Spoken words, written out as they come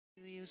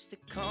used to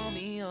call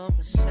me on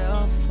my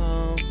cell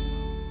phone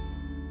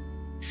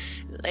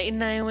late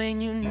night when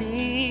you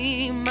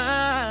need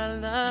my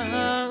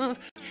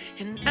love,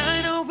 and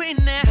I know when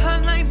that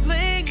hotline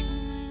blink.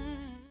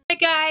 Hey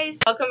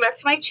guys, welcome back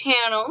to my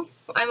channel.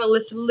 I'm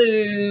Alyssa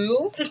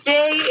Lou.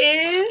 Today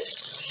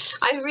is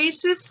I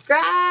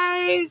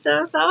resubscribed.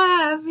 I'm so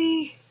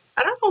happy.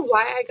 I don't know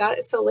why I got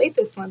it so late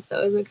this month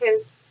though. Is it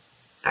because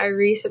I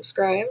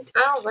resubscribed?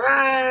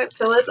 Alright,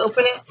 so let's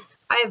open it.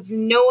 I have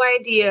no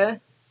idea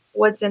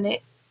what's in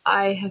it.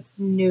 I have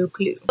no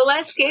clue. So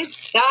let's get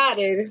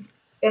started.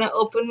 Gonna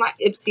open my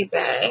Ipsy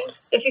bag.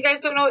 If you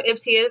guys don't know what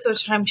Ipsy is,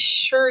 which I'm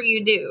sure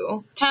you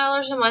do,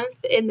 $10 a month,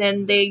 and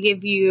then they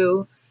give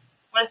you,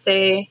 I want to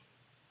say,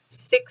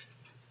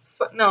 it's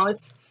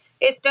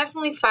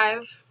definitely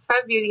five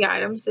beauty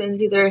items. And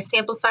it's either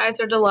sample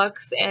size or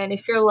deluxe, and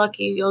if you're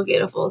lucky, you'll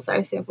get a full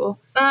size sample.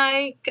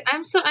 I'm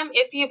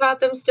iffy about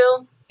them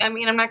still. I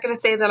mean, I'm not gonna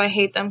say that I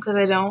hate them because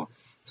I don't.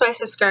 So I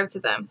subscribe to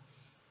them.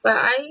 But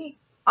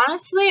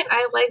honestly,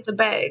 I like the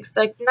bags.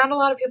 Like, not a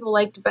lot of people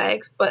like the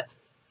bags, but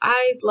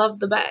I love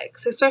the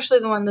bags, especially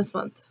the one this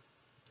month.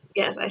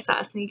 Yes, I saw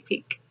a sneak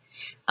peek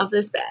of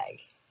this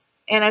bag.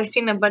 And I've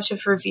seen a bunch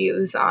of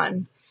reviews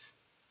on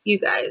you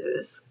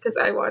guys's, because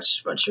I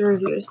watched a bunch of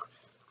reviews.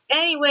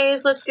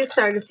 Anyways, let's get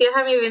started. See, I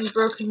haven't even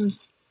broken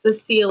the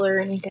seal or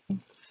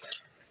anything.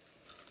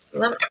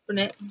 Let me open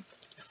it.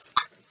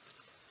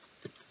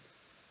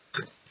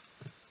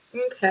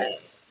 Okay.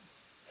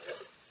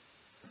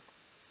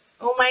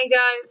 Oh my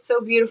god, it's so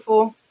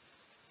beautiful.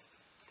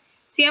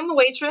 See, I'm a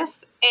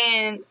waitress,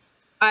 and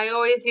I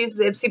always use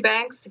the Ipsy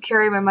bags to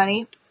carry my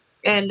money.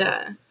 And,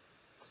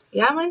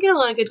 yeah, I'm going to get a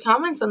lot of good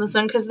comments on this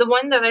one, because the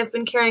one that I've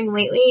been carrying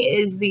lately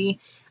is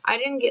I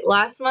didn't get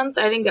last month,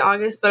 I didn't get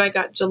August, but I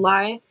got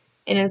July,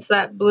 and it's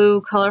that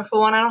blue colorful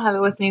one. I don't have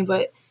it with me,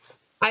 but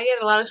I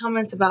get a lot of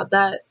comments about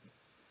that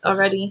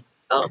already.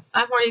 Oh,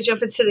 I'm already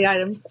jumping to the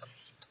items.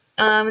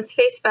 It's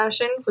Face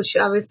Fashion, which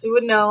you obviously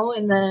would know,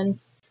 and then,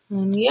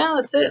 yeah,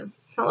 that's it.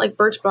 It's not like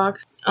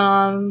Birchbox.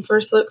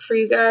 First look for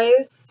you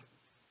guys.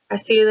 I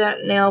see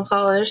that nail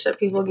polish that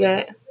people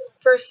get.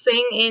 First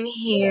thing in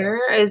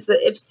here is the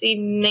Ipsy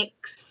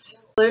NYX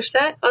color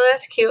set. Oh,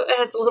 that's cute. It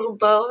has a little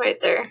bow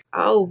right there.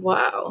 Oh,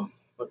 wow.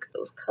 Look at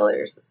those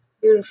colors.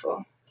 Beautiful.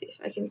 Let's see if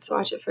I can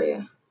swatch it for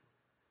you.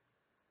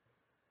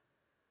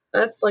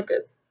 That's like a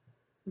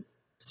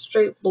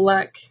straight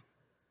black.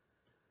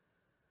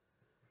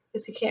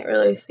 Guess you can't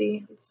really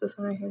see. It's this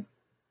one right here.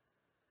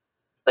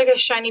 Like a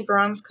shiny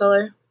bronze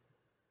color.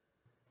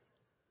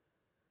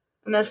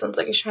 And this one's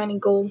like a shiny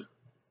gold.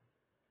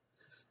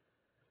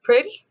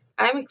 Pretty.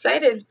 I'm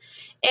excited.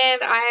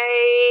 And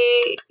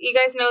you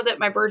guys know that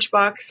my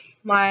Birchbox,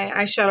 my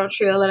eyeshadow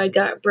trio that I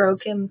got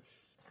broke, and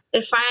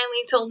they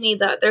finally told me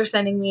that they're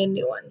sending me a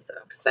new one. So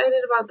I'm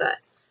excited about that.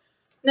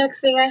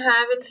 Next thing I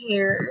have in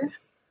here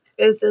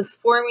is this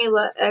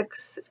Formula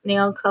X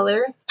nail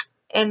color.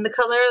 And the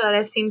color that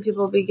I've seen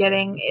people be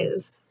getting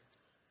is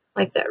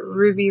like that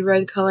ruby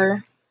red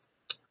color.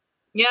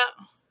 Yeah.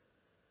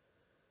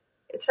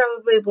 It's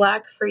probably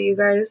black for you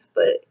guys,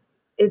 but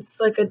it's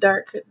like a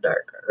dark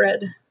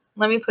red.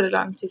 Let me put it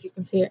on, see if you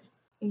can see it.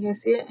 You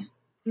guys see it?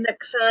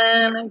 Next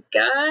one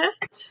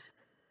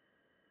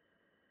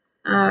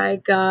I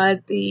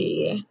got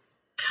the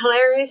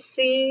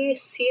Clarisy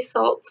Sea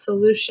Salt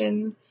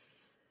Solution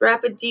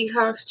Rapid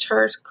Detox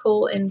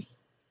Charcoal and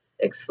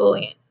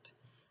Exfoliant.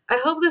 I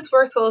hope this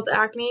works well with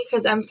acne,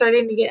 because I'm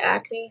starting to get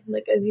acne,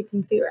 like as you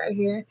can see right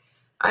here.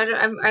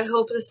 I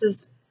hope this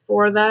is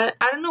for that.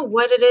 I don't know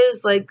what it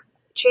is, like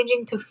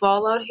changing to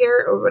fall out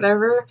here or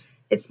whatever.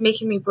 It's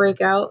making me break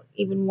out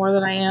even more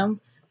than I am.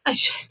 I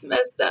just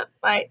messed up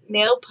my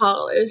nail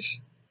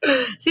polish.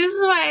 See, this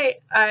is why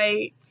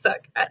I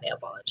suck at nail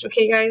polish.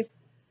 Okay, guys?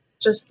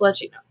 Just to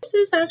let you know. This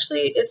is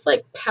actually, it's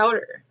like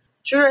powder.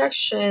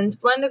 Directions.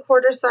 Blend a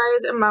quarter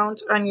size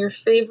amount on your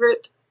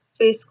favorite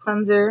face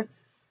cleanser.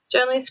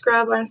 Gently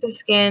scrub onto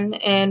skin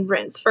and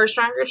rinse. For a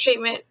stronger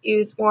treatment,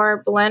 use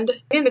more blend.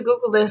 I need to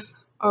Google this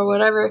or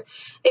whatever.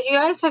 If you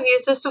guys have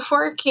used this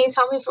before, can you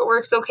tell me if it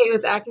works okay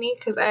with acne?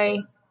 Because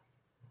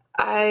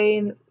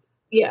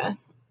yeah.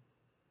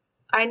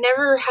 I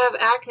never have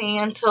acne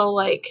until,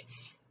 like,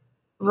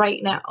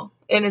 right now.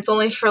 And it's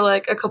only for,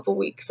 like, a couple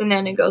weeks, and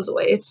then it goes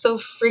away. It's so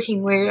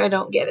freaking weird. I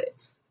don't get it.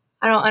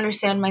 I don't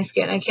understand my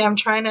skin. I'm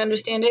trying to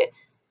understand it,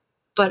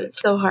 but it's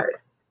so hard.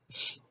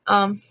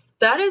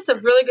 That is a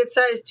really good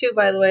size, too,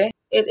 by the way.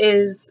 It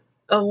is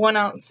a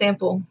 1-ounce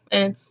sample,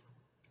 and it's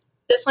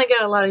definitely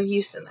got a lot of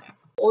use in there.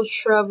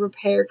 Ultra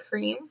Repair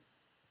Cream.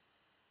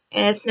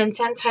 And it's an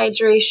intense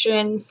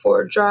hydration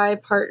for dry,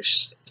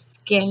 parched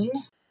skin.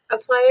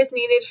 Apply as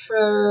needed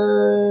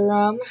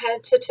from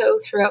head to toe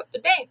throughout the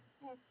day.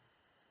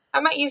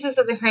 I might use this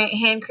as a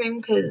hand cream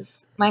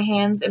because my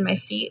hands and my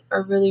feet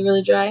are really,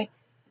 really dry.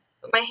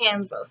 But my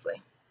hands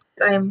mostly.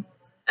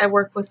 I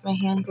work with my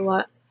hands a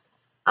lot.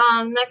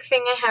 Next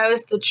thing I have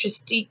is the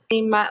Tristique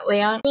Mini Matte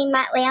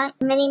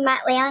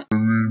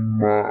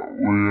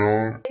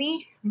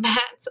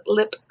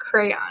Lip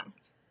Crayon.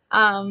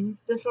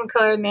 This is in the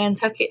color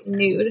Nantucket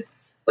Nude.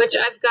 which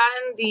I've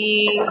gotten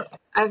a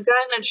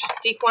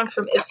Tristique one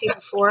from Ipsy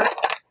before.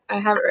 I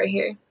have it right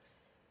here.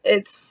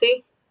 I'm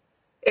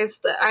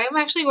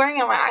actually wearing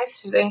it on my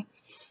eyes today,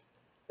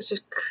 which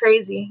is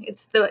crazy.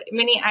 It's the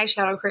mini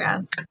eyeshadow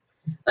crayon.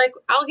 Like,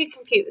 I'll get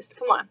confused.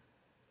 Come on.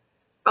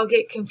 I'll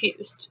get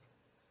confused.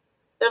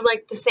 They're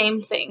like the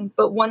same thing,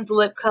 but one's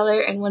lip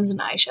color and one's an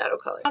eyeshadow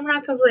color. I'm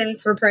not complaining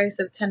for a price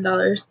of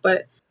 $10,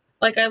 but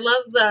like, I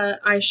love the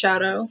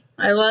eyeshadow.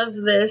 I love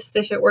this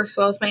if it works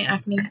well with my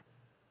acne.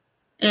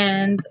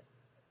 And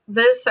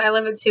this, I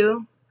love it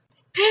too.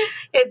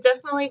 It'd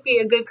definitely be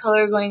a good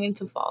color going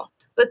into fall.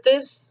 But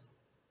this,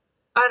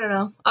 I don't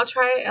know. I'll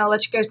try it and I'll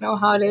let you guys know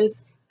how it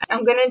is.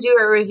 I'm gonna do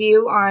a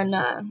review on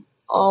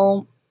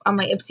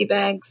my Ipsy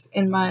bags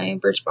in my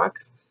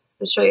Birchbox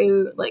to show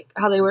you like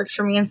how they work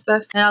for me and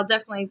stuff. And I'll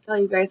definitely tell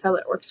you guys how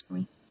that works for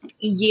me.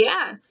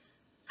 Yeah.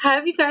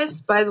 Have you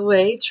guys, by the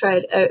way,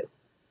 tried out?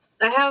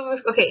 I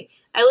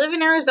live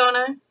in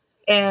Arizona,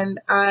 and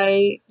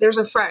there's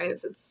a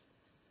Fry's.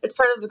 It's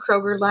part of the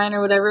Kroger line or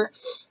whatever,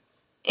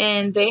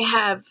 and they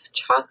have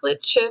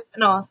chocolate chip.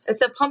 No,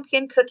 it's a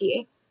pumpkin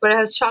cookie, but it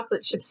has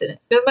chocolate chips in it.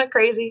 Isn't that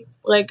crazy?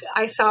 Like,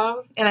 I saw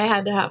them and I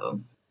had to have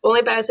them. The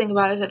only bad thing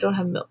about it is I don't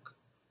have milk.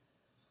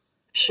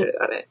 I should have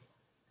got it.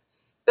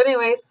 But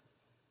anyways,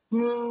 I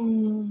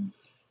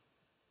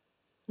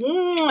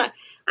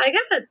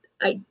got an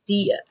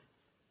idea.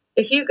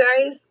 If you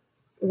guys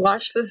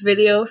watch this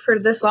video for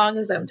this long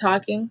as I'm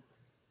talking,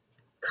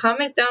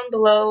 comment down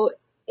below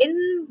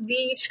in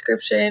the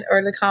description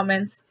or the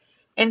comments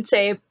and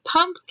say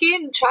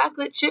pumpkin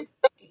chocolate chip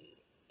cookie,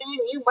 and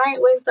you might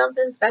win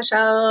something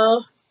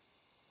special.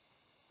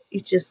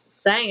 It's just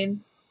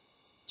saying.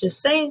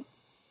 Just saying.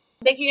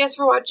 Thank you guys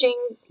for watching.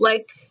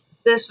 Like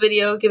this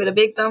video, give it a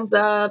big thumbs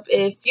up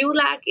if you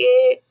like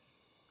it.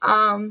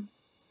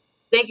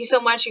 Thank you so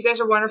much. You guys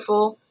are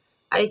wonderful.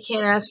 I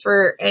can't ask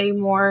for any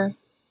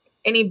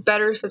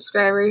better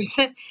subscribers.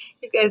 You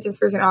guys are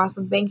freaking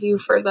awesome. Thank you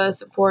for the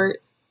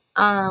support.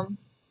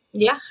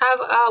 Yeah, have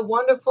a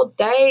wonderful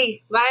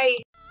day. Bye.